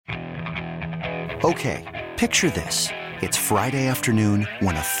Okay, picture this. It's Friday afternoon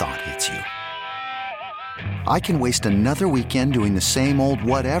when a thought hits you. I can waste another weekend doing the same old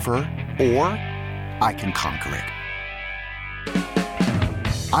whatever, or I can conquer it.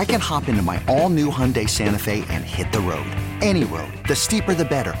 I can hop into my all-new Hyundai Santa Fe and hit the road. Any road. The steeper, the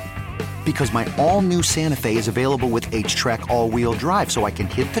better. Because my all-new Santa Fe is available with H-Track all-wheel drive, so I can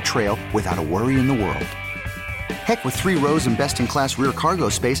hit the trail without a worry in the world. Heck, with 3 rows and best-in-class rear cargo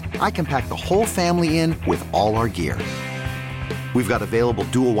space, I can pack the whole family in with all our gear. We've got available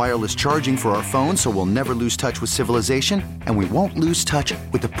dual wireless charging for our phones, so we'll never lose touch with civilization, and we won't lose touch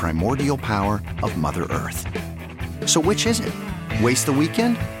with the primordial power of Mother Earth. So which is it? Waste the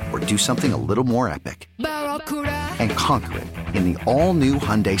weekend or do something a little more epic? And conquer it in the all-new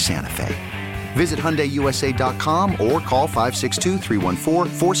Hyundai Santa Fe. Visit HyundaiUSA.com or call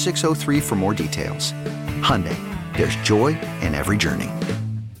 562-314-4603 for more details. Hyundai, there's joy in every journey.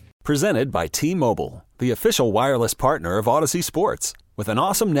 Presented by T-Mobile, the official wireless partner of Odyssey Sports. With an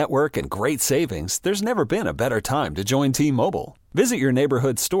awesome network and great savings, there's never been a better time to join T-Mobile. Visit your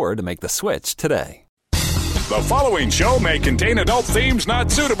neighborhood store to make the switch today. The following show may contain adult themes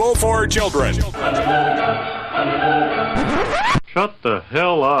not suitable for children. Shut the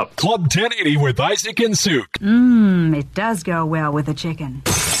hell up. Club 1080 with Isaac and Suk. It does go well with the chicken.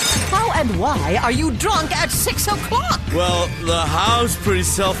 How and why are you drunk at 6 o'clock? Well, the how's pretty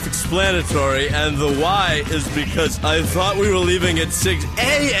self-explanatory, and the why is because I thought we were leaving at 6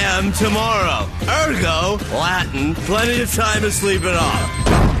 a.m. tomorrow. Ergo, Latin, plenty of time to sleep it off.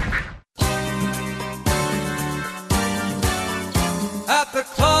 At the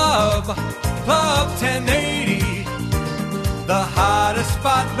club 1080, the hottest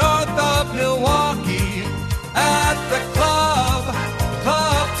spot north of Milwaukee. At the club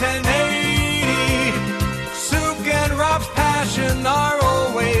 1080, Suk and Rob's passion are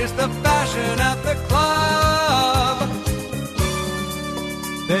always the fashion. At the club,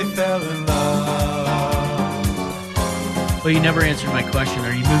 they fell in love. Well, you never answered my question.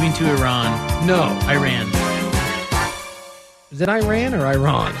 Are you moving to Iran? No. Iran. Is it Iran or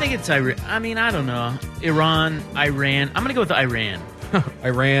Iran? I think it's Iran. I mean, I don't know. Iran, Iran. I'm going to go with Iran.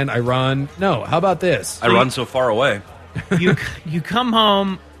 Iran. No, how about this? I run so far away. You come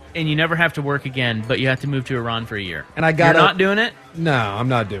home and you never have to work again, but you have to move to Iran for a year. And You're not doing it? No, I'm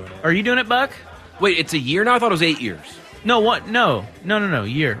not doing it. Are you doing it, Buck? Wait, it's a year now? I thought it was 8 years. No, what? No.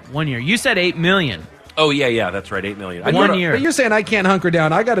 Year. 1 year. You said 8 million. Oh, yeah, that's right, 8 million. 1 year. But you're saying I can't hunker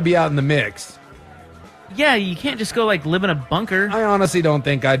down. I got to be out in the mix. Yeah, you can't just go, live in a bunker. I honestly don't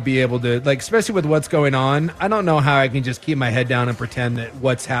think I'd be able to, especially with what's going on. I don't know how I can just keep my head down and pretend that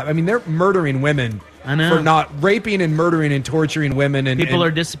what's happening. I mean, they're murdering women. I know. For not raping and murdering and torturing women. People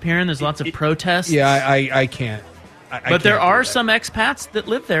are disappearing. There's lots of protests. Yeah, I can't. But there are some expats that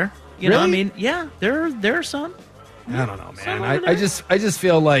live there. You know, I mean, yeah, there are some. I don't know, man. I just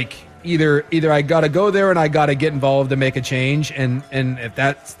feel like either I got to go there and I got to get involved and make a change. And if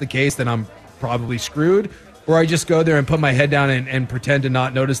that's the case, then I'm probably screwed, or I just go there and put my head down and pretend to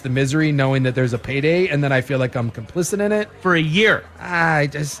not notice the misery, knowing that there's a payday, and then I feel like I'm complicit in it for a year.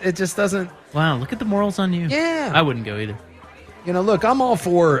 It just doesn't. Wow, look at the morals on you. Yeah, I wouldn't go either. You know, look, I'm all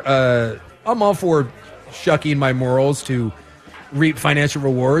for shucking my morals to reap financial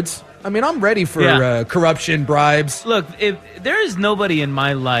rewards. I mean, I'm ready for corruption, bribes. Look, if there is nobody in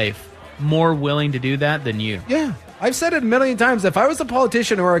my life more willing to do that than you. Yeah. I've said it a million times. If I was a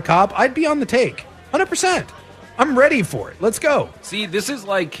politician or a cop, I'd be on the take. 100%. I'm ready for it. Let's go. See, this is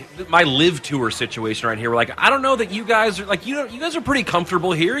like my live tour situation right here. We're like, I don't know that you guys are like, you guys are pretty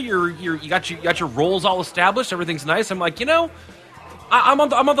comfortable here. You got your roles all established. Everything's nice. I'm like, I'm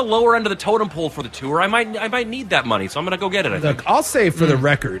on the lower end of the totem pole for the tour. I might need that money, so I'm gonna go get it. Look, I'll say for the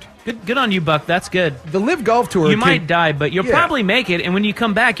record, good on you, Buck. That's good. The Live Golf Tour. You might die, but you'll probably make it. And when you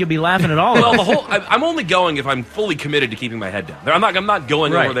come back, you'll be laughing at all. Well, I'm only going if I'm fully committed to keeping my head down. I'm not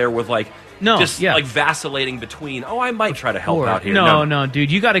going over there with vacillating between. Oh, I might try to help out here. No,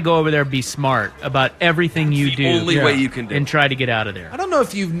 dude, you got to go over there, and be smart about everything you do. Only way you can do, and try to get out of there. I don't know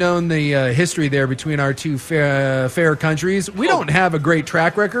if you've known the history there between our two fair countries. We don't have a great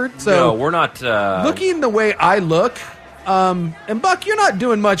track record. So no, we're not looking the way I look. And Buck, you're not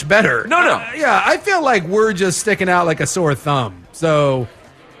doing much better. No. Yeah, I feel like we're just sticking out like a sore thumb. So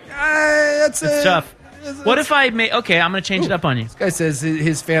it's tough. What if I make... Okay, I'm going to change it up on you. This guy says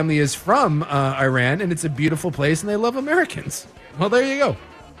his family is from Iran, and it's a beautiful place, and they love Americans. Well, there you go.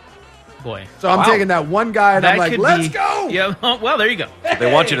 Boy. So I'm taking that one guy, and I'm like, let's go! Yeah, well, there you go.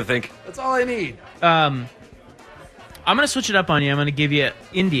 They want you to think. That's all I need. I'm going to switch it up on you. I'm going to give you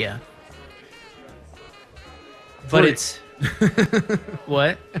India. But it's...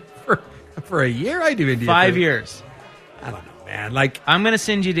 What? For a year, I do India. 5 years. I don't know, man. Like, I'm going to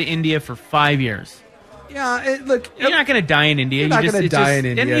send you to India for 5 years. Yeah, look, you're not going to die in India. You're not going to die in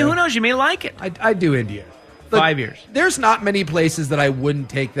India. And who knows? You may like it. I do India. Look, 5 years. There's not many places that I wouldn't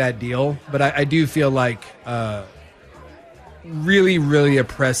take that deal, but I do feel like really, really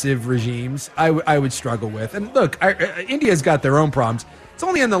oppressive regimes I would struggle with. And look, India's got their own problems. It's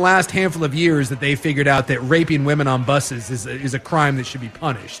only in the last handful of years that they figured out that raping women on buses is a crime that should be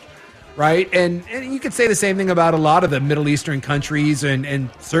punished, right? And you could say the same thing about a lot of the Middle Eastern countries and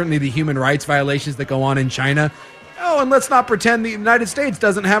certainly the human rights violations that go on in China. Oh, and let's not pretend the United States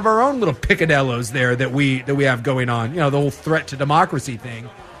doesn't have our own little picadillos there that we have going on. You know, the whole threat to democracy thing.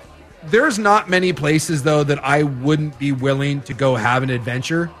 There's not many places, though, that I wouldn't be willing to go have an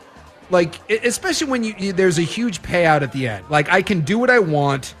adventure. Like, especially when there's a huge payout at the end. Like, I can do what I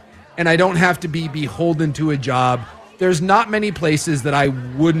want, and I don't have to be beholden to a job. There's not many places that I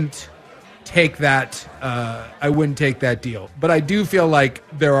wouldn't take that. I wouldn't take that deal. But I do feel like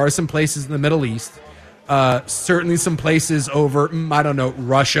there are some places in the Middle East. Certainly some places over, I don't know,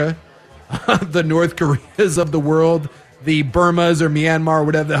 Russia, the North Koreas of the world, the Burmas or Myanmar,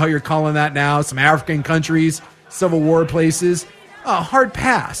 whatever the hell you're calling that now, some African countries, Civil War places. Hard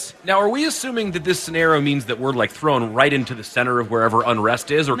pass. Now, are we assuming that this scenario means that we're like thrown right into the center of wherever unrest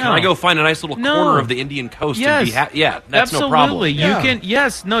is, or can I go find a nice little corner of the Indian coast and be happy? Yeah, that's absolutely. No problem. You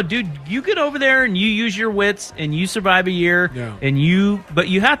can, no, dude, you get over there and you use your wits and you survive a year, and but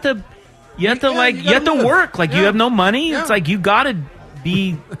you have to work. Like you have no money. It's like you gotta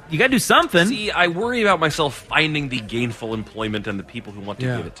do something. See, I worry about myself finding the gainful employment and the people who want to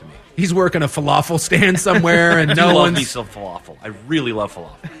give it to me. He's working a falafel stand somewhere, and I love me some falafel. I really love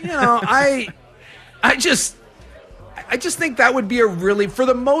falafel. You know, I just think that would be a really, for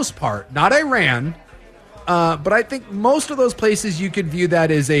the most part, not Iran, but I think most of those places you could view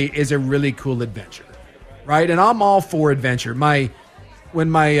that as a really cool adventure, right? And I'm all for adventure. When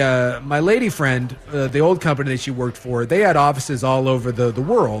my lady friend, the old company that she worked for, they had offices all over the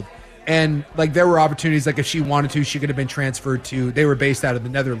world. And like there were opportunities, like if she wanted to, she could have been transferred to, they were based out of the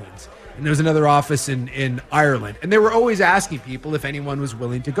Netherlands. And there was another office in Ireland. And they were always asking people if anyone was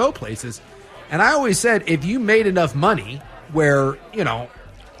willing to go places. And I always said, if you made enough money where, you know,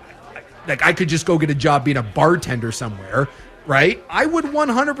 like I could just go get a job being a bartender somewhere, right? I would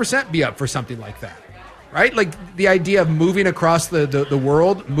 100% be up for something like that. Right? Like the idea of moving across the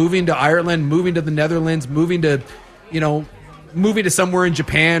world, moving to Ireland, moving to the Netherlands, moving to somewhere in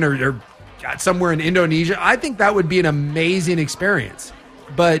Japan or somewhere in Indonesia. I think that would be an amazing experience.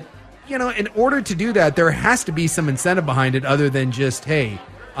 But, you know, in order to do that, there has to be some incentive behind it other than just, hey,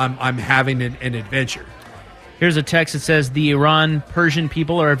 I'm having an adventure. Here's a text that says the Iran-Persian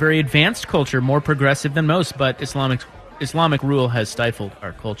people are a very advanced culture, more progressive than most, but Islamic rule has stifled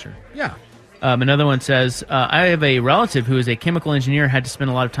our culture. Yeah. Another one says, I have a relative who is a chemical engineer, had to spend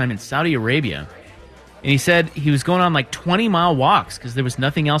a lot of time in Saudi Arabia. And he said he was going on like 20-mile walks because there was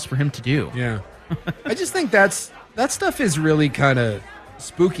nothing else for him to do. Yeah. I just think that stuff is really kind of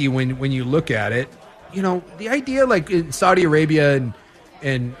spooky when you look at it. You know, the idea like in Saudi Arabia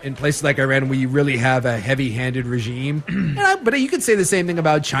and in places like Iran where you really have a heavy-handed regime. But you could say the same thing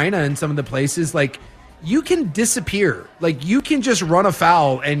about China and some of the places like you can disappear. Like, you can just run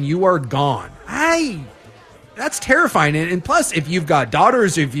afoul and you are gone. That's terrifying. And plus, if you've got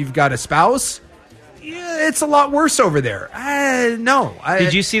daughters, if you've got a spouse, it's a lot worse over there. No.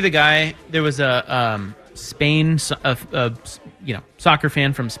 Did you see the guy? There was a Spain, soccer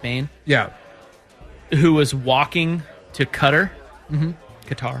fan from Spain. Yeah. Who was walking to Qatar. Mm-hmm.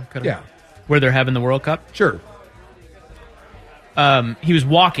 Qatar. Yeah. Where they're having the World Cup. Sure. He was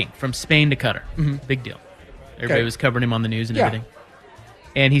walking from Spain to Qatar. Mm-hmm. Big deal. Everybody was covering him on the news and everything.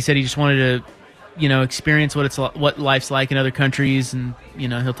 And he said he just wanted to, experience what life's like in other countries, and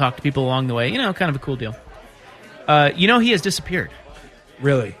he'll talk to people along the way. Kind of a cool deal. He has disappeared.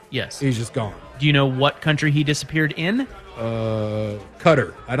 Really? Yes. He's just gone. Do you know what country he disappeared in?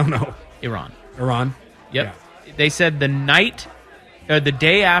 Qatar. I don't know. Iran. Yep. Yeah. They said the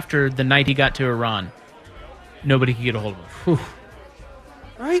day after the night he got to Iran, nobody could get a hold of him. Whew.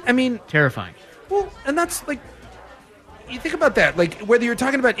 Right? I mean, terrifying. Well, and that's like, you think about that. Like, whether you're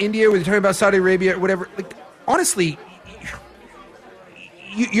talking about India, whether you're talking about Saudi Arabia, or whatever. Like, honestly,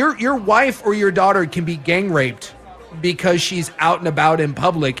 your wife or your daughter can be gang raped because she's out and about in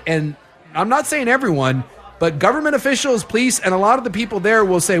public. And I'm not saying everyone, but government officials, police, and a lot of the people there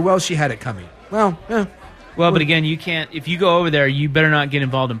will say, "Well, she had it coming." Well, but again, you can't. If you go over there, you better not get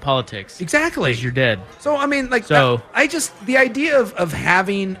involved in politics. Exactly, because you're dead. So I mean, the idea of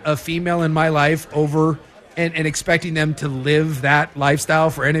having a female in my life over and expecting them to live that lifestyle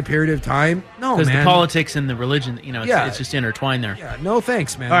for any period of time. No, man. Because the politics and the religion, it's just intertwined there. Yeah, no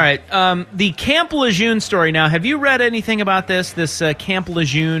thanks, man. All right. The Camp Lejeune story now. Have you read anything about this Camp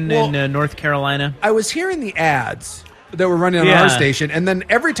Lejeune in North Carolina? I was hearing the ads that were running on our station, and then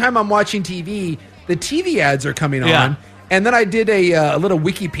every time I'm watching TV, the TV ads are coming on. And then I did a little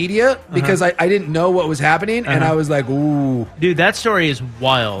Wikipedia because I didn't know what was happening, and I was like, ooh. Dude, that story is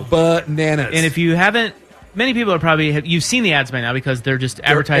wild. Bananas. And if you haven't, many people are probably, you've seen the ads by now because they're just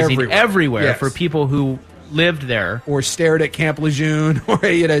advertising everywhere for people who lived there. Or stared at Camp Lejeune, or,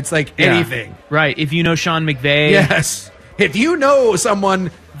 it's like anything. Right. If you know Sean McVay. Yes. If you know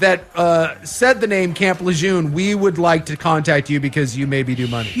someone that said the name Camp Lejeune, we would like to contact you because you maybe do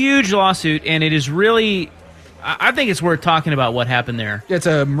money. Huge lawsuit, and it is really... I think it's worth talking about what happened there. It's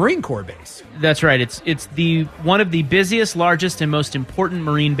a Marine Corps base. That's right. It's the one of the busiest, largest, and most important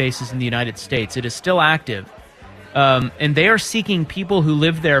Marine bases in the United States. It is still active. And they are seeking people who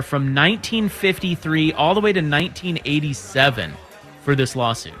lived there from 1953 all the way to 1987 for this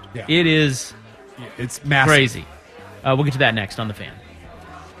lawsuit. Yeah. It's massive. Crazy. We'll get to that next on The Fan.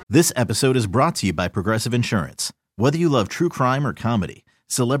 This episode is brought to you by Progressive Insurance. Whether you love true crime or comedy,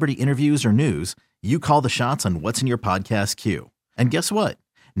 celebrity interviews or news, you call the shots on what's in your podcast queue. And guess what?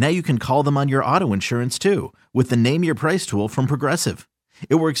 Now you can call them on your auto insurance too with the Name Your Price tool from Progressive.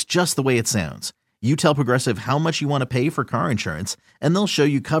 It works just the way it sounds. You tell Progressive how much you want to pay for car insurance, and they'll show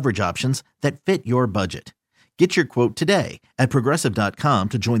you coverage options that fit your budget. Get your quote today at Progressive.com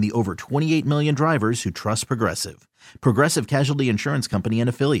to join the over 28 million drivers who trust Progressive. Progressive Casualty Insurance Company and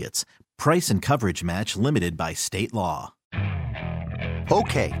Affiliates. Price and coverage match limited by state law.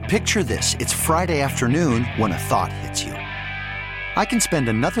 Okay, picture this. It's Friday afternoon when a thought hits you. I can spend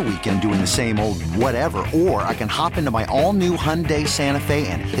another weekend doing the same old whatever, or I can hop into my all-new Hyundai Santa Fe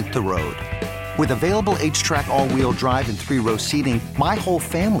and hit the road. With available H-Track all-wheel drive and 3-row seating, my whole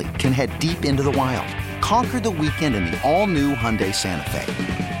family can head deep into the wild. Conquer the weekend in the all-new Hyundai Santa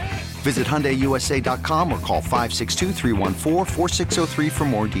Fe. Visit HyundaiUSA.com or call 562-314-4603 for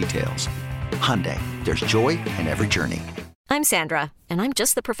more details. Hyundai, there's joy in every journey. I'm Sandra, and I'm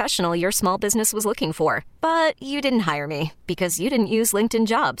just the professional your small business was looking for. But you didn't hire me because you didn't use LinkedIn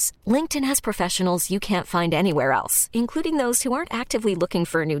Jobs. LinkedIn has professionals you can't find anywhere else, including those who aren't actively looking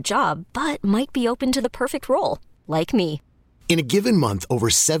for a new job, but might be open to the perfect role, like me. In a given month, over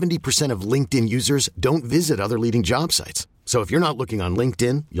 70% of LinkedIn users don't visit other leading job sites. So if you're not looking on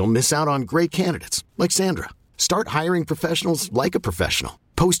LinkedIn, you'll miss out on great candidates like Sandra. Start hiring professionals like a professional.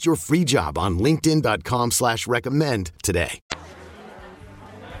 Post your free job on linkedin.com/recommend today.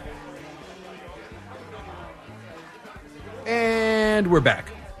 And we're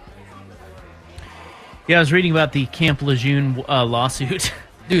back. Yeah, I was reading about the Camp Lejeune lawsuit.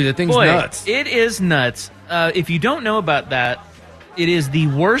 Dude, that thing's nuts. It is nuts. If you don't know about that, it is the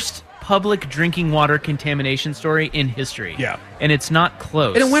worst public drinking water contamination story in history. Yeah. And it's not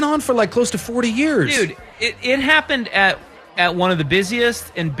close. And it went on for like close to 40 years. Dude, it happened at one of the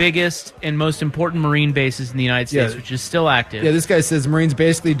busiest and biggest and most important Marine bases in the United States, which is still active. Yeah, this guy says Marines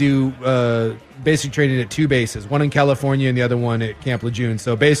basically do basic training at two bases, one in California and the other one at Camp Lejeune.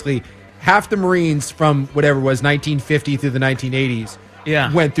 So basically, half the Marines from whatever it was 1950 through the 1980s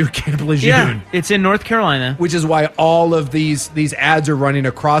went through Camp Lejeune. Yeah, it's in North Carolina. Which is why all of these ads are running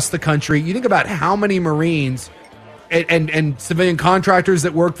across the country. You think about how many Marines and civilian contractors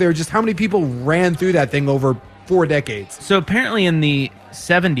that work there, just how many people ran through that thing over 4 decades. So apparently in the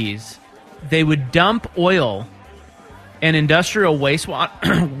 70s, they would dump oil and industrial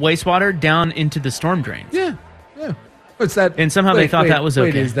wastewater down into the storm drains. Yeah. What's that? And somehow they thought that was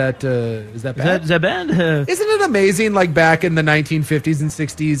okay. Is that bad? Is that bad? Isn't it amazing, like back in the 1950s and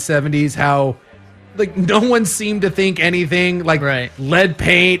 60s, 70s, how like no one seemed to think anything like lead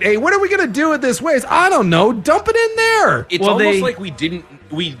paint. Hey, what are we going to do with this waste? I don't know. Dump it in there. It's almost like we didn't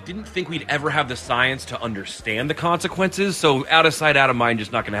think we'd ever have the science to understand the consequences. So out of sight, out of mind,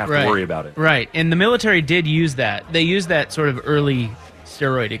 just not going to have to worry about it. Right. And the military did use that. They used that sort of early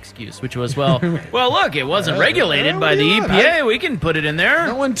steroid excuse, which was, well, look, it wasn't regulated by the EPA. We can put it in there.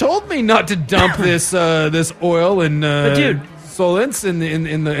 No one told me not to dump this oil and but dude, solvents in the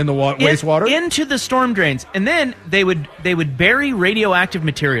wastewater into the storm drains, and then they would bury radioactive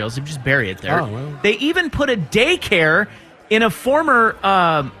materials. They just bury it there. Oh, well. They even put a daycare in a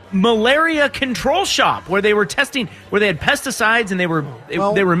former malaria control shop where they were testing, where they had pesticides and they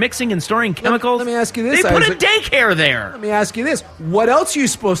were mixing and storing chemicals. Let me ask you this: they put a daycare there. Let me ask you this: what else are you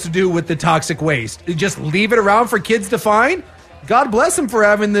supposed to do with the toxic waste? Just leave it around for kids to find? God bless them for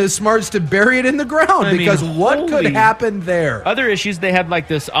having the smarts to bury it in the ground, because what could happen there? Other issues, they had like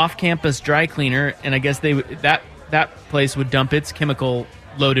this off-campus dry cleaner, and I guess that place would dump its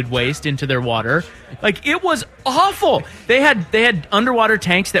chemical-loaded waste into their water. Like, it was awful. They had underwater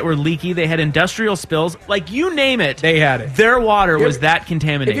tanks that were leaky. They had industrial spills. Like, you name it. They had it. Their water was that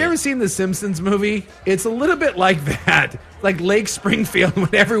contaminated. Have you ever seen the Simpsons movie? It's a little bit like that. Like Lake Springfield,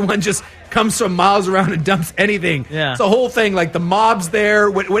 when everyone just comes from miles around and dumps anything. Yeah. It's the whole thing. Like, the mob's there.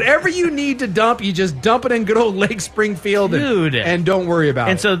 Whatever you need to dump, you just dump it in good old Lake Springfield. Dude. And don't worry about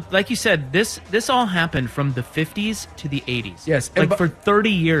it. And so, like you said, this all happened from the 50s to the 80s. Yes. Like, for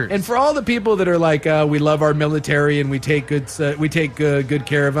 30 years. And for all the people that are like, we love our military and we take good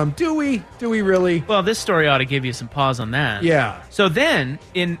care of them, do we? Do we really? Well, this story ought to give you some pause on that. Yeah. So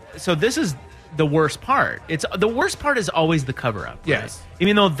this is the worst part. The worst part is always the cover-up. Right? Yes.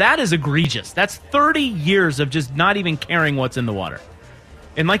 Even though that is egregious. That's 30 years of just not even caring what's in the water.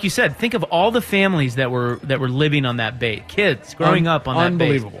 And like you said, think of all the families that were living on that base, kids growing up on that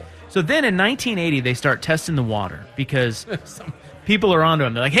base. Unbelievable. So then in 1980, they start testing the water because people are onto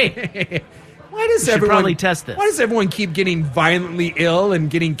them. They're like, hey, why does should probably test this. Why does everyone keep getting violently ill and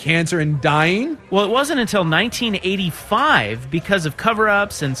getting cancer and dying? Well, it wasn't until 1985, because of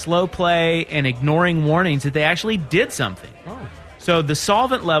cover-ups and slow play and ignoring warnings, that they actually did something. Oh. So the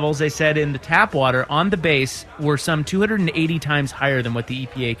solvent levels, they said, in the tap water on the base were some 280 times higher than what the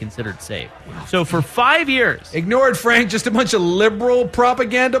EPA considered safe. Wow. So for 5 years... Ignore it, Frank. Just a bunch of liberal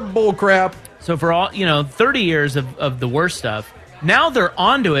propaganda bullcrap. So for 30 years of the worst stuff, now they're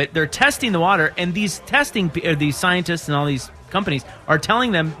onto it. They're testing the water, and these scientists and all these companies are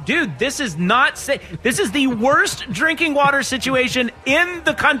telling them, dude, this is not safe. This is the worst drinking water situation in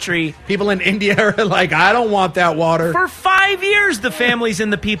the country. People in India are like, I don't want that water. For 5 years, the families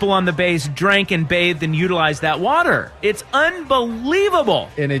and the people on the base drank and bathed and utilized that water. It's unbelievable.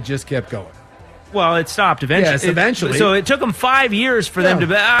 And it just kept going. Well, it stopped eventually. Yes, eventually. So it took them 5 years for them to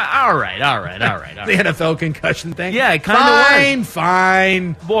be, all right. The NFL concussion thing? Yeah, it kind of was.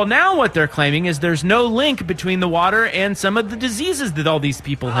 Fine. Well, now what they're claiming is there's no link between the water and some of the diseases that all these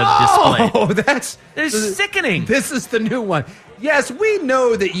people have displayed. Oh, that's sickening. This is the new one. Yes, we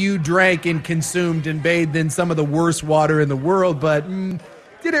know that you drank and consumed and bathed in some of the worst water in the world, but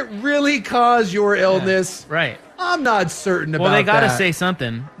did it really cause your illness? Yeah, right. I'm not certain about that. Well, they got to say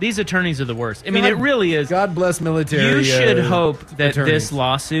something. These attorneys are the worst. I mean, it really is. God bless military. You should hope that attorneys. This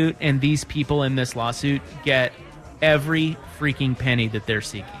lawsuit and these people in this lawsuit get every freaking penny that they're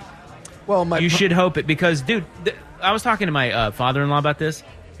seeking. Well, you should hope it, because, dude, I was talking to my father-in-law about this.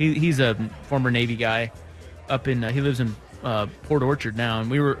 He's a former Navy guy up in. He lives in Port Orchard now, and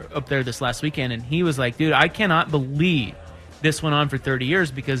we were up there this last weekend, and he was like, dude, I cannot believe this went on for 30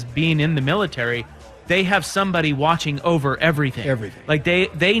 years, because being in the military, they have somebody watching over everything. Everything. Like,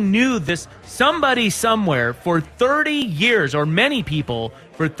 they knew this. Somebody somewhere for 30 years, or many people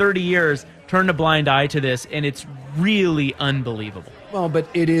for 30 years, turned a blind eye to this, and it's really unbelievable. Well, but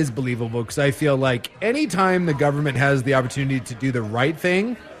it is believable, because I feel like anytime the government has the opportunity to do the right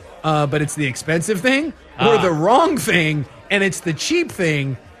thing, but it's the expensive thing, or the wrong thing, and it's the cheap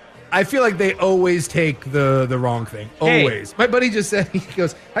thing, I feel like they always take the wrong thing. Always. Hey. My buddy just said, he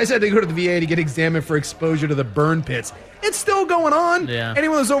goes, I said to go to the VA to get examined for exposure to the burn pits. It's still going on. Yeah.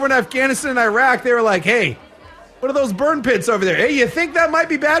 Anyone who's over in Afghanistan and Iraq, they were like, hey, what are those burn pits over there? Hey, you think that might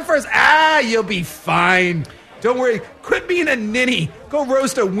be bad for us? You'll be fine. Don't worry. Quit being a ninny. Go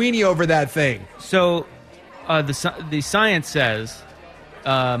roast a weenie over that thing. So the science says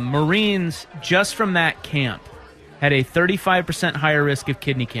Marines, just from that camp, had a 35% higher risk of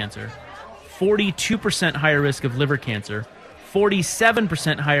kidney cancer, 42% higher risk of liver cancer,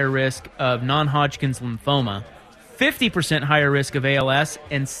 47% higher risk of non-Hodgkin's lymphoma, 50% higher risk of ALS,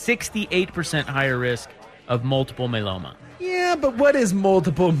 and 68% higher risk of multiple myeloma. Yeah, but what is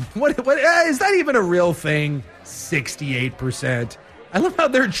multiple? What is that even a real thing? 68%. I love how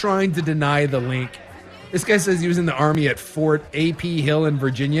they're trying to deny the link. This guy says he was in the Army at Fort A.P. Hill in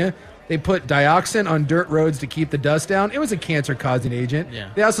Virginia. They put dioxin on dirt roads to keep the dust down. It was a cancer-causing agent. Yeah.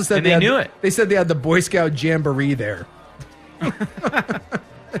 They also said and they knew it. They said they had the Boy Scout Jamboree there.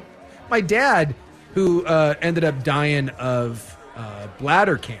 My dad, who ended up dying of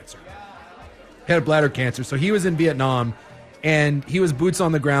bladder cancer, had bladder cancer. So he was in Vietnam, and he was boots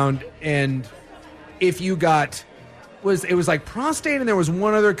on the ground. And if you got, it was like prostate, and there was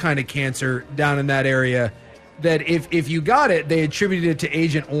one other kind of cancer down in that area, that if you got it, they attributed it to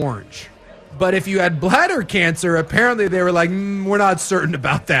Agent Orange. But if you had bladder cancer, apparently they were like, we're not certain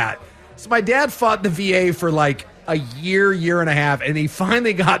about that. So my dad fought the VA for like a year and a half, and he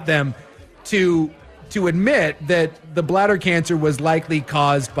finally got them to to admit that the bladder cancer was likely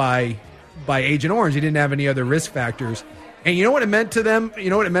caused by Agent Orange. He didn't have any other risk factors. And you know what it meant to them? You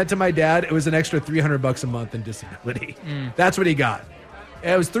know what it meant to my dad? It was an extra $300 a month in disability. That's what he got.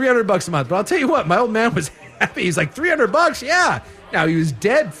 It was $300 a month. But I'll tell you what, my old man was happy. He's like, $300? Yeah. Now, he was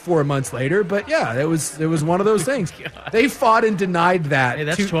dead 4 months later, but yeah, it was one of those things. They fought and denied that. Hey,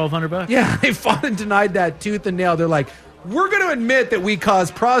 that's $1,200. Yeah, they fought and denied that tooth and nail. They're like, we're going to admit that we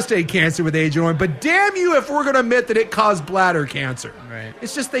caused prostate cancer with Agent Orange, but damn you if we're going to admit that it caused bladder cancer. Right.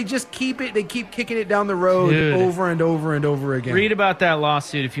 It's just they keep kicking it down the road over and over and over again. Read about that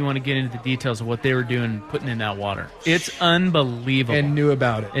lawsuit if you want to get into the details of what they were doing, putting in that water. It's unbelievable. And knew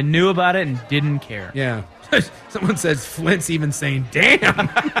about it. And didn't care. Yeah. Someone says Flint's even saying, damn.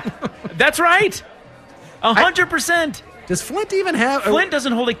 That's right. 100%. Does Flint even have... Flint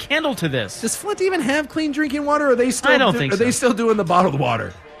doesn't hold a candle to this. Does Flint even have clean drinking water? Or are they still? I don't think so. Are they still doing the bottled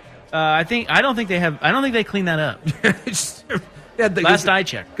water? I don't think they have. I don't think they clean that up. Last I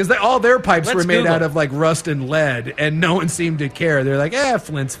checked, because all their pipes were made out of like rust and lead, and no one seemed to care. They're like,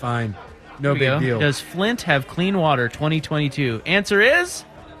 Flint's fine, no big deal. Does Flint have clean water? 2022. Answer is.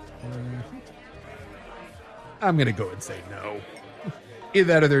 I'm gonna go and say no.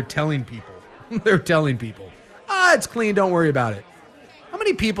 Either that or they're telling people. They're telling people. It's clean, don't worry about it. How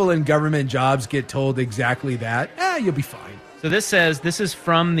many people in government jobs get told exactly that? You'll be fine. So this is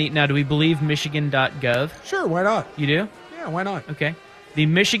from the, now do we believe Michigan.gov? Sure, why not? You do? Yeah, why not? Okay. The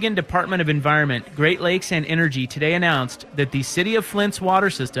Michigan Department of Environment, Great Lakes and Energy today announced that the city of Flint's water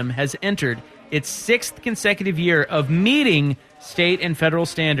system has entered its 6th consecutive year of meeting state and federal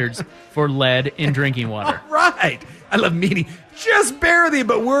standards for lead in drinking water. All right. I love meeting. Just barely,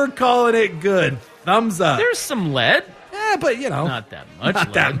 but we're calling it good. Thumbs up. There's some lead. Yeah, but, not that much Not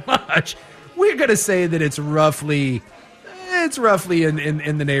lead. that much. We're going to say that it's roughly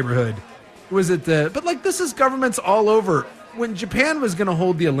in the neighborhood. Was it but like this is governments all over. When Japan was going to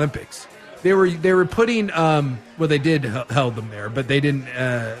hold the Olympics, they were putting they did held them there, but they didn't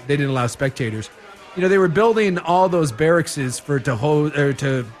allow spectators. They were building all those barracks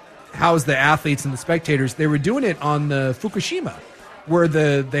to house the athletes and the spectators. They were doing it on the Fukushima, where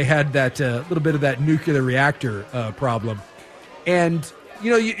they had that little bit of that nuclear reactor problem, and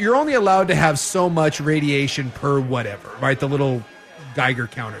you're only allowed to have so much radiation per whatever, right? The little Geiger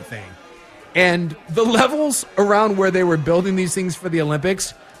counter thing. And the levels around where they were building these things for the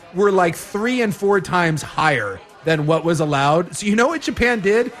Olympics were like 3 and 4 times higher than what was allowed. So you know what Japan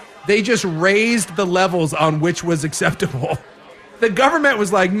did? They just raised the levels on which was acceptable. The government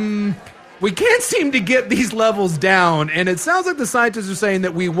was like, we can't seem to get these levels down. And it sounds like the scientists are saying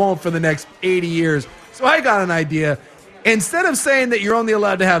that we won't for the next 80 years. So I got an idea. Instead of saying that you're only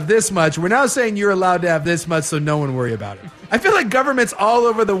allowed to have this much, we're now saying you're allowed to have this much, so no one worry about it. I feel like governments all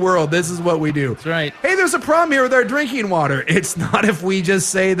over the world, this is what we do. That's right. Hey, there's a problem here with our drinking water. It's not if we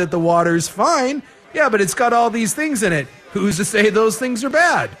just say that the water's fine. Yeah, but it's got all these things in it. Who's to say those things are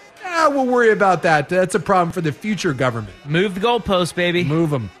bad? We'll worry about that. That's a problem for the future government. Move the goalposts, baby.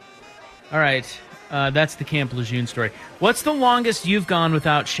 Move them. All right. That's the Camp Lejeune story. What's the longest you've gone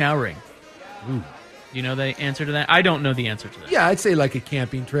without showering? Ooh. Do you know the answer to that? I don't know the answer to that. Yeah, I'd say like a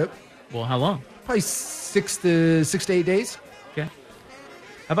camping trip. Well, how long? Probably 6 to 8 days. Okay.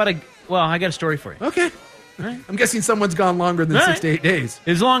 How about I got a story for you. Okay. All right. I'm guessing someone's gone longer than 6 to 8 days.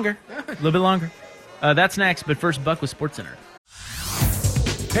 It's longer. A little bit longer. That's next, but first, Buck with SportsCenter.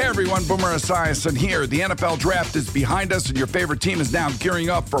 Hey everyone, Boomer Esiason here. The NFL Draft is behind us and your favorite team is now gearing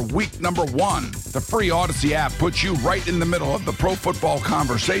up for week number 1. The free Odyssey app puts you right in the middle of the pro football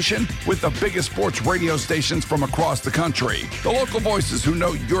conversation with the biggest sports radio stations from across the country. The local voices who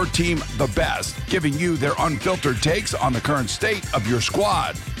know your team the best, giving you their unfiltered takes on the current state of your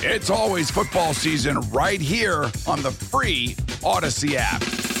squad. It's always football season right here on the free Odyssey app.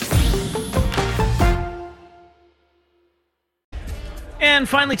 And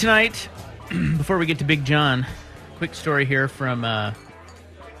finally tonight, before we get to Big John, quick story here from, where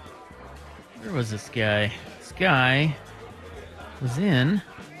was this guy? This guy was in,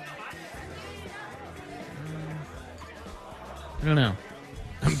 I don't know.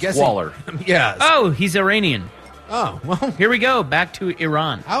 I'm guessing. Waller. Yes. Oh, he's Iranian. Oh, well. Here we go, back to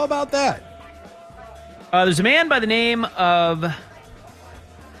Iran. How about that? There's a man by the name of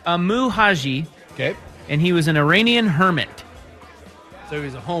Amu Haji. Okay. And he was an Iranian hermit. So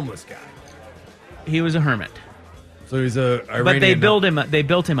he's a homeless guy. He was a hermit. So he's a Iranian. But they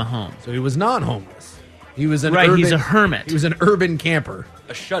built him a home. So he was non-homeless. He was an urban, he's a hermit. He was an urban camper.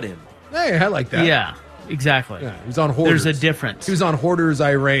 A shut-in. Hey, I like that. Yeah, exactly. Yeah, he was on Hoarders. There's a difference. He was on Hoarders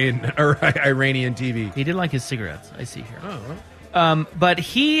Iranian TV. He did like his cigarettes, I see here. Oh, well. But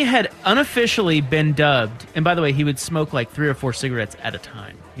he had unofficially been dubbed, and by the way, he would smoke like 3 or 4 cigarettes at a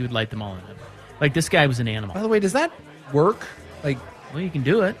time. He would light them all in. Like, this guy was an animal. By the way, does that work? Like, well, you can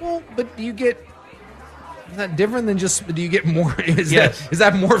do it. Well, but do you get... Is that different than just... Do you get more... Is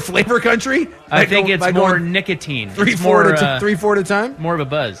that more flavor country? I think it's more nicotine. 3, 4 at a time? More of a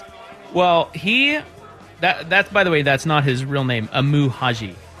buzz. Well, that's, by the way, that's not his real name, Amu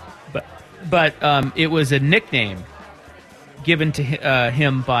Haji. But it was a nickname given to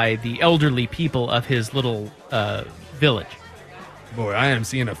him by the elderly people of his little village. Boy, I am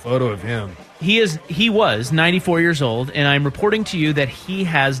seeing a photo of him. He was 94 years old, and I'm reporting to you that he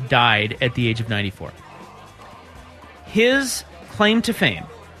has died at the age of 94. His claim to fame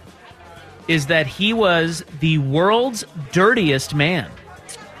is that he was the world's dirtiest man.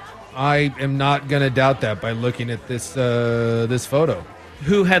 I am not going to doubt that by looking at this photo.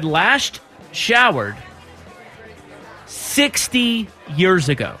 Who had last showered 60 years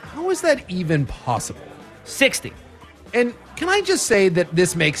ago. How is that even possible? 60. And can I just say that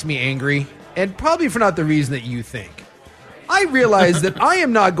this makes me angry? And probably for not the reason that you think. I realize that I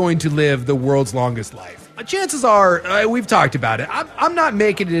am not going to live the world's longest life. Chances are, we've talked about it, I'm not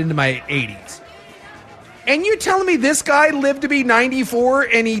making it into my 80s. And you're telling me this guy lived to be 94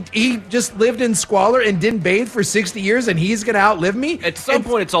 and he just lived in squalor and didn't bathe for 60 years and he's going to outlive me? At some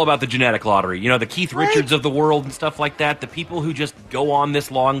point, it's all about the genetic lottery. You know, the Keith Richards of the world and stuff like that. The people who just go on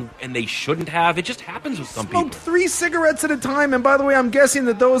this long and they shouldn't have. It just happens with some people. Smoked 3 cigarettes at a time. And by the way, I'm guessing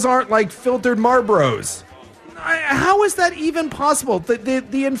that those aren't like filtered Marlboros. How is that even possible?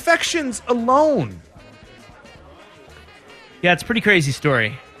 The infections alone. Yeah, it's a pretty crazy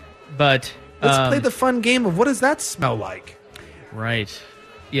story. But... let's play the fun game of what does that smell like? Right.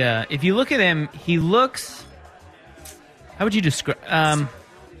 Yeah. If you look at him, he looks... How would you describe...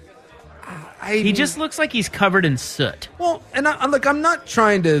 he just looks like he's covered in soot. Well, and I'm not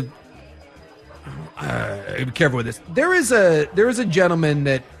trying to... be careful with this. There is a gentleman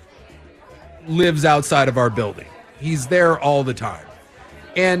that lives outside of our building. He's there all the time.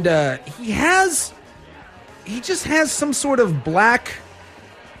 And he just has some sort of black...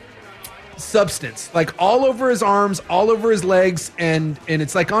 substance like all over his arms, all over his legs, and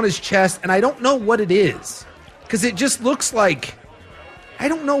it's like on his chest, and I don't know what it is because it just looks like I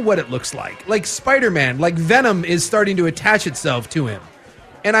don't know what it looks like Spider-Man, like Venom is starting to attach itself to him.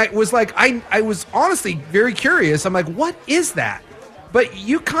 And I was like, I was honestly very curious. I'm like, what is that? But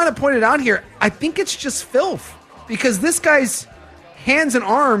you kind of pointed out here, I think it's just filth because this guy's hands and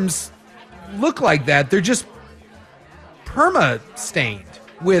arms look like that. They're just perma stained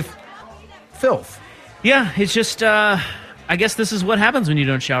with filth. Yeah, it's just I guess this is what happens when you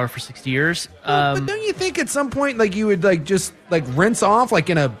don't shower for 60 years. But don't you think at some point like you would like just like rinse off like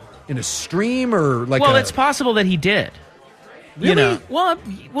in a stream or like it's possible that he did. Really? You know.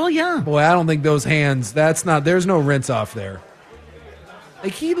 Well, yeah. Boy, I don't think those hands, there's no rinse off there.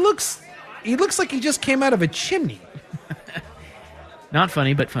 Like he looks like he just came out of a chimney. Not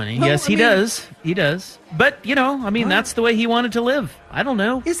funny, but funny. Well, yes, he does. He does. But, that's the way he wanted to live. I don't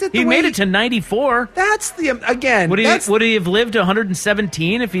know. Is it he made it to 94. That's again. Would he have lived to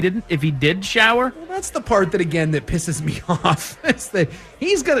 117 if he did shower? Well, that's the part that pisses me off. Is that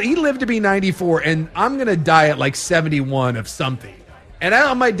he lived to be 94 and I'm going to die at like 71 of something. And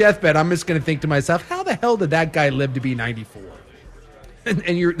on my deathbed, I'm just going to think to myself, how the hell did that guy live to be 94?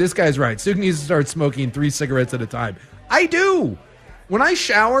 And this guy's right. Suk needs to start smoking 3 cigarettes at a time. I do. When I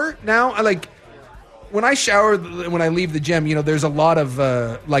shower now, when I leave the gym, there's a lot of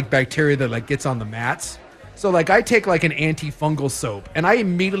bacteria that gets on the mats. So I take an antifungal soap and I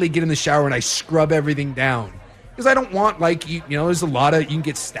immediately get in the shower and I scrub everything down because I don't want there's a lot of, you can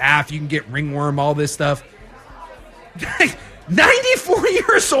get staph, you can get ringworm, all this stuff. 94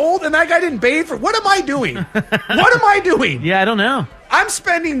 years old and that guy didn't bathe for, what am I doing? What am I doing? Yeah, I don't know. I'm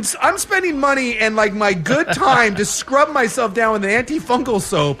spending money and my good time to scrub myself down with an antifungal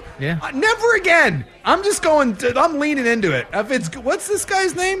soap. Yeah. Never again. I'm just I'm leaning into it. What's this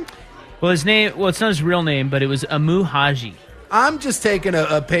guy's name? Well, it's not his real name, but it was Amu Haji. I'm just taking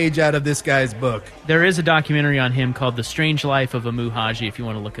a page out of this guy's book. There is a documentary on him called The Strange Life of Amu Haji, if you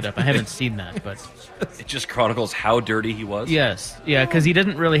want to look it up. I haven't seen that, but... It just chronicles how dirty he was? Yes. Yeah, because he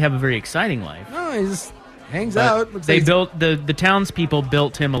doesn't really have a very exciting life. No, he just hangs out. The townspeople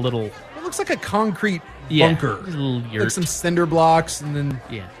built him a little... It looks like a concrete bunker. A little yurt. Like some cinder blocks, and then...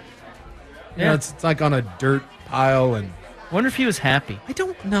 Yeah. It's like on a dirt pile, and... I wonder if he was happy. I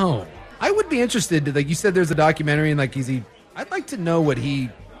don't know. I would be interested to, you said there's a documentary, and I'd like to know what he...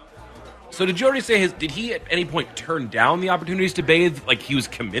 So did you already say did he at any point turn down the opportunities to bathe? Like he was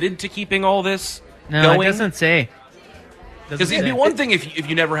committed to keeping all this going? No, it doesn't say. Because it'd be one thing if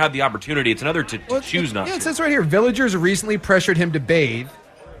you never had the opportunity. It's another to choose not to. Yeah, it says right here, villagers recently pressured him to bathe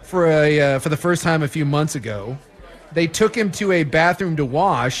for the first time a few months ago. They took him to a bathroom to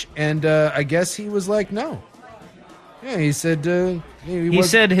wash, and I guess he was like, no. Yeah, he said... He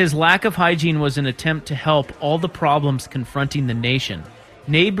said his lack of hygiene was an attempt to help all the problems confronting the nation.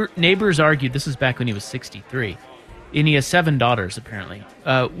 Neighbors argued, this is back when he was 63, and he has 7 daughters, apparently,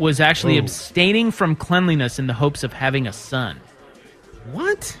 was actually abstaining from cleanliness in the hopes of having a son.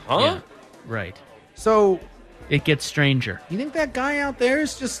 What? Huh? Yeah, right. So... It gets stranger. You think that guy out there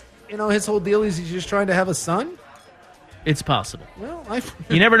is just, his whole deal is he's just trying to have a son? It's possible. Well,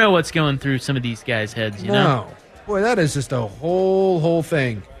 you never know what's going through some of these guys' heads, you know? Boy, that is just a whole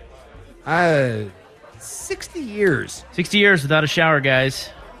thing. 60 years. 60 years without a shower, guys.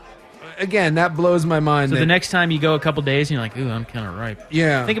 Again, that blows my mind. So the next time you go a couple days and you're like, ooh, I'm kind of ripe.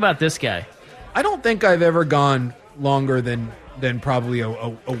 Yeah. Think about this guy. I don't think I've ever gone longer than probably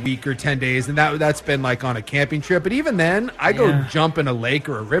a week or 10 days, and that's been like on a camping trip. But even then, I go jump in a lake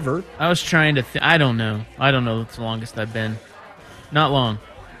or a river. I was trying to I don't know. It's the longest I've been. Not long.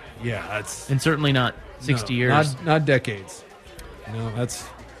 Yeah, that's... And certainly not 60 years. Not decades. No, that's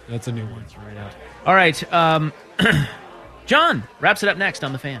a new one. Right out. All right. John wraps it up next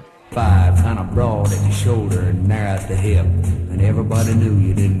on The Fan. 5, kind of broad at the shoulder and narrow at the hip. And everybody knew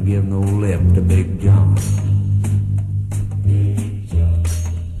you didn't give no lip to Big John.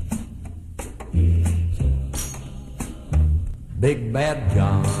 Big Bad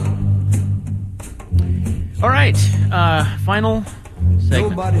John. All right. Final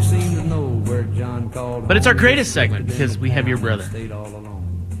segment. Nobody seemed to know where John called. But it's our greatest segment because we have your brother,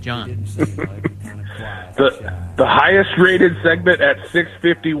 John. The highest rated segment at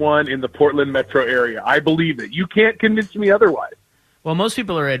 6:51 in the Portland metro area. I believe it. You can't convince me otherwise. Well, most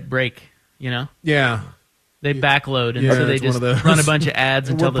people are at break, Yeah. They backload, and so they just run a bunch of ads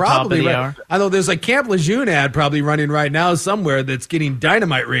until the top of the hour. I know there's a Camp Lejeune ad probably running right now somewhere that's getting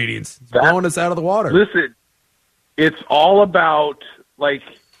dynamite ratings. It's blowing us out of the water. Listen, it's all about matchups,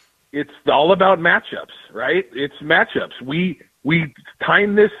 right? It's matchups. We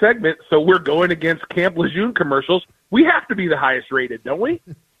timed this segment, so we're going against Camp Lejeune commercials. We have to be the highest rated, don't we?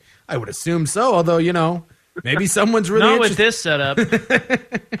 I would assume so, although, maybe someone's really not with this setup.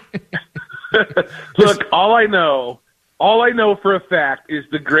 Look, all I know for a fact is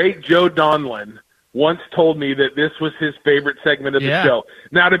the great Joe Donlin once told me that this was his favorite segment of the show.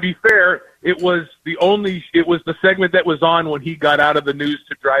 Now, to be fair, it was the segment that was on when he got out of the news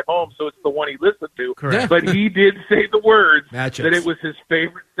to drive home, so it's the one he listened to. Correct. But he did say the words Matchups. that it was his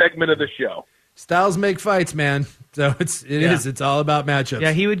favorite segment of the show. Styles make fights, man. So it is. It's all about matchups.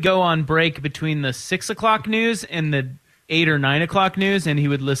 Yeah, he would go on break between the 6 o'clock news and the 8 or 9 o'clock news, and he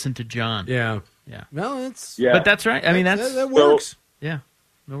would listen to John. Yeah. Well, but that's right. I mean, that works. Yeah,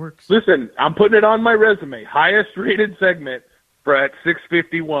 it works. Listen, I'm putting it on my resume. Highest rated segment at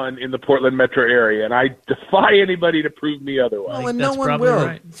 6:51 in the Portland metro area, and I defy anybody to prove me otherwise. Well, and no one will.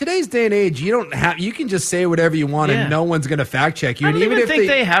 Right. Today's day and age, you can just say whatever you want, and no one's going to fact check you. I don't even think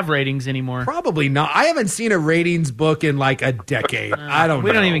they have ratings anymore. Probably not. I haven't seen a ratings book in like a decade. I don't know.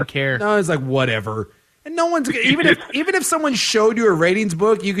 We don't even care. No, it's like whatever. And no one's even if someone showed you a ratings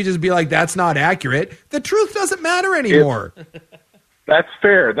book, you could just be like, "That's not accurate." The truth doesn't matter anymore. That's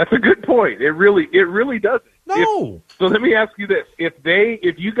fair. That's a good point. It really doesn't. No. So let me ask you this: if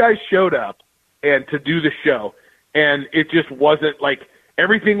you guys showed up and to do the show, and it just wasn't like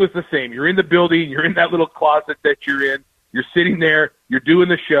everything was the same. You're in the building. You're in that little closet that you're in. You're sitting there. You're doing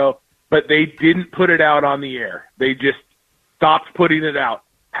the show, but they didn't put it out on the air. They just stopped putting it out.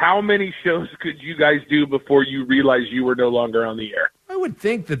 How many shows could you guys do before you realized you were no longer on the air? I would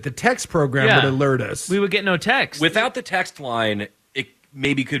think that the text program would alert us. We would get no text. Without the text line, it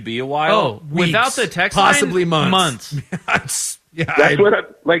maybe could be a while. Oh, without the text possibly line? months. That's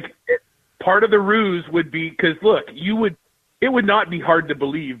part of the ruse would be, because look, it would not be hard to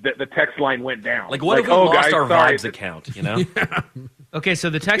believe that the text line went down. Like, what if we lost our Vibes account, Okay, so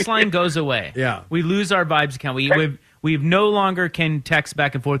the text line goes away. Yeah. We lose our Vibes account. We no longer can text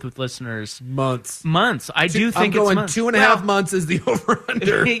back and forth with listeners. Months. I do think I'm going it's months. 2.5 months is the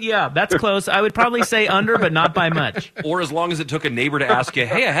over-under. Yeah, that's close. I would probably say under, but not by much. Or as long as it took a neighbor to ask you,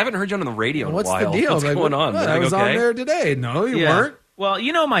 hey, I haven't heard you on the radio in a while. What's the deal? What's going on? I was on there today. No, you weren't. Well,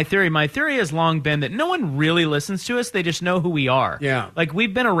 you know my theory. My theory has long been that no one really listens to us. They just know who we are. Yeah. Like,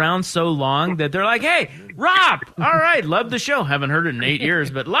 we've been around so long that they're like, hey, Rob, all right, love the show. Haven't heard it in 8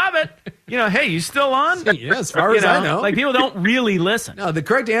 years, but love it. Hey, you still on? Yeah, as far as I know. Like, people don't really listen. No, the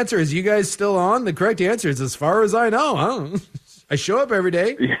correct answer is, you guys still on? The correct answer is, as far as I know. I show up every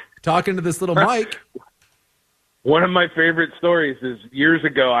day talking to this little mic. One of my favorite stories is years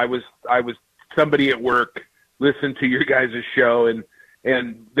ago. I was somebody at work listened to your guys' show,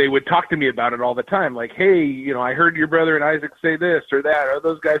 and they would talk to me about it all the time. Like, hey, I heard your brother and Isaac say this or that, or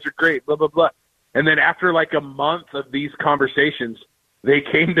those guys are great, blah, blah, blah. And then after like a month of these conversations, they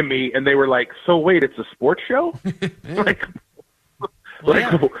came to me and they were like, so wait, it's a sports show? Really?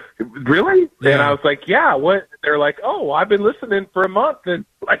 Yeah. And I was like, yeah, what? They're like, oh, I've been listening for a month, and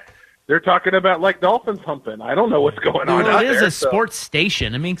like they're talking about like dolphins humping. I don't know what's going on. Well, it is a sports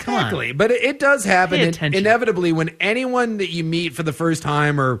station. I mean, come on. But it does happen inevitably when anyone that you meet for the first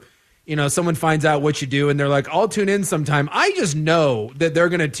time, or someone finds out what you do and they're like, I'll tune in sometime. I just know that they're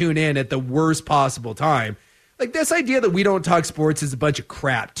going to tune in at the worst possible time. Like, this idea that we don't talk sports is a bunch of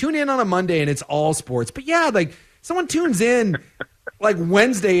crap. Tune in on a Monday and it's all sports. But yeah, like someone tunes in like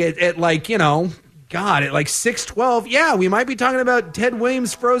Wednesday at like, at like 6:12. Yeah, we might be talking about Ted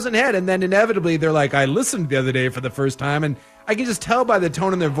Williams' Frozen Head. And then inevitably they're like, I listened the other day for the first time, and I can just tell by the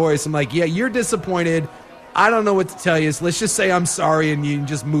tone in their voice. I'm like, yeah, you're disappointed. I don't know what to tell you. So let's just say I'm sorry and you can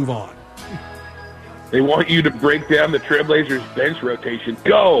just move on. They want you to break down the Trailblazers bench rotation.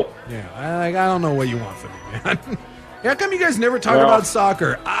 Go! Yeah, I don't know what you want from me, man. How come you guys never talk about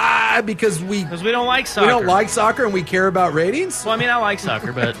soccer? Because we don't like soccer. We don't like soccer and we care about ratings? Well, I mean, I like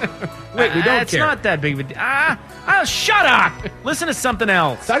soccer, but wait, we don't it's care. It's not that big of a deal. Shut up! Listen to something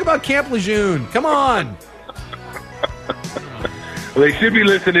else. Talk about Camp Lejeune. Come on. Well, they should be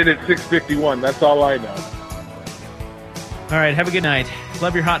listening at 6:51. That's all I know. All right, have a good night.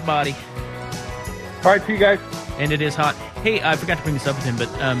 Love your hot body. All right, see you guys. And it is hot. Hey, I forgot to bring this up with him, but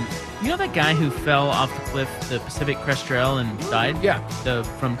you know that guy who fell off the cliff, the Pacific Crest Trail, and died? Yeah.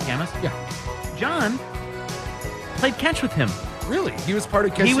 From Camas? Yeah. John played catch with him. Really? He was part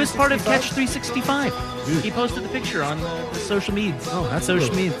of Catch 365? He was part of Catch 365. Dude. He posted the picture on the social medias. Oh, that's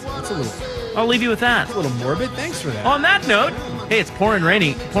social medias. That's a little... I'll leave you with that. That's a little morbid. Thanks for that. On that note, hey, it's pouring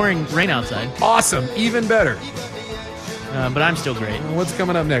rain outside. Awesome. Even better. But I'm still great. What's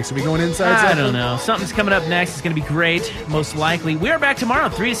coming up next? Are we going inside? I don't know. Something's coming up next. It's going to be great, most likely. We are back tomorrow,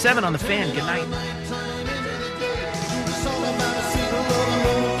 3 to 7 on The Fan. Good night.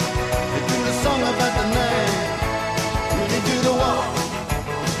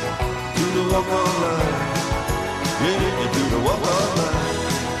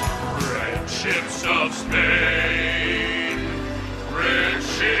 Red ships of Spain. Red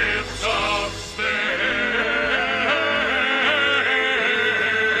ships of Spain.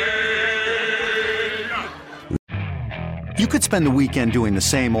 You could spend the weekend doing the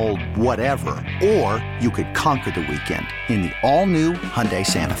same old whatever, or you could conquer the weekend in the all-new Hyundai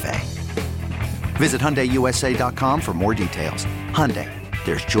Santa Fe. Visit HyundaiUSA.com for more details. Hyundai,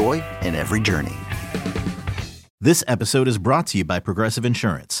 there's joy in every journey. This episode is brought to you by Progressive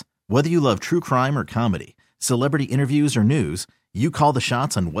Insurance. Whether you love true crime or comedy, celebrity interviews or news, you call the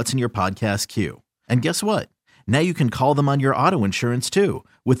shots on what's in your podcast queue. And guess what? Now you can call them on your auto insurance too,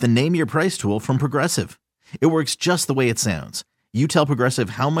 with the Name Your Price tool from Progressive. It works just the way it sounds. You tell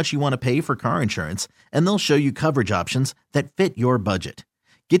Progressive how much you want to pay for car insurance, and they'll show you coverage options that fit your budget.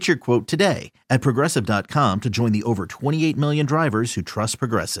 Get your quote today at Progressive.com to join the over 28 million drivers who trust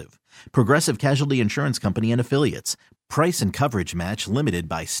Progressive. Progressive Casualty Insurance Company and Affiliates. Price and coverage match limited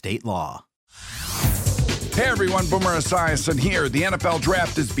by state law. Hey everyone, Boomer Esiason here. The NFL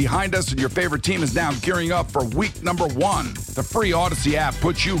Draft is behind us and your favorite team is now gearing up for week number 1. The free Odyssey app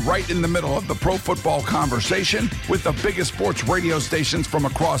puts you right in the middle of the pro football conversation with the biggest sports radio stations from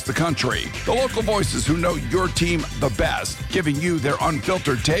across the country. The local voices who know your team the best, giving you their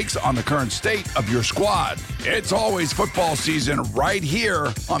unfiltered takes on the current state of your squad. It's always football season right here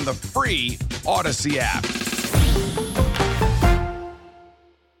on the free Odyssey app.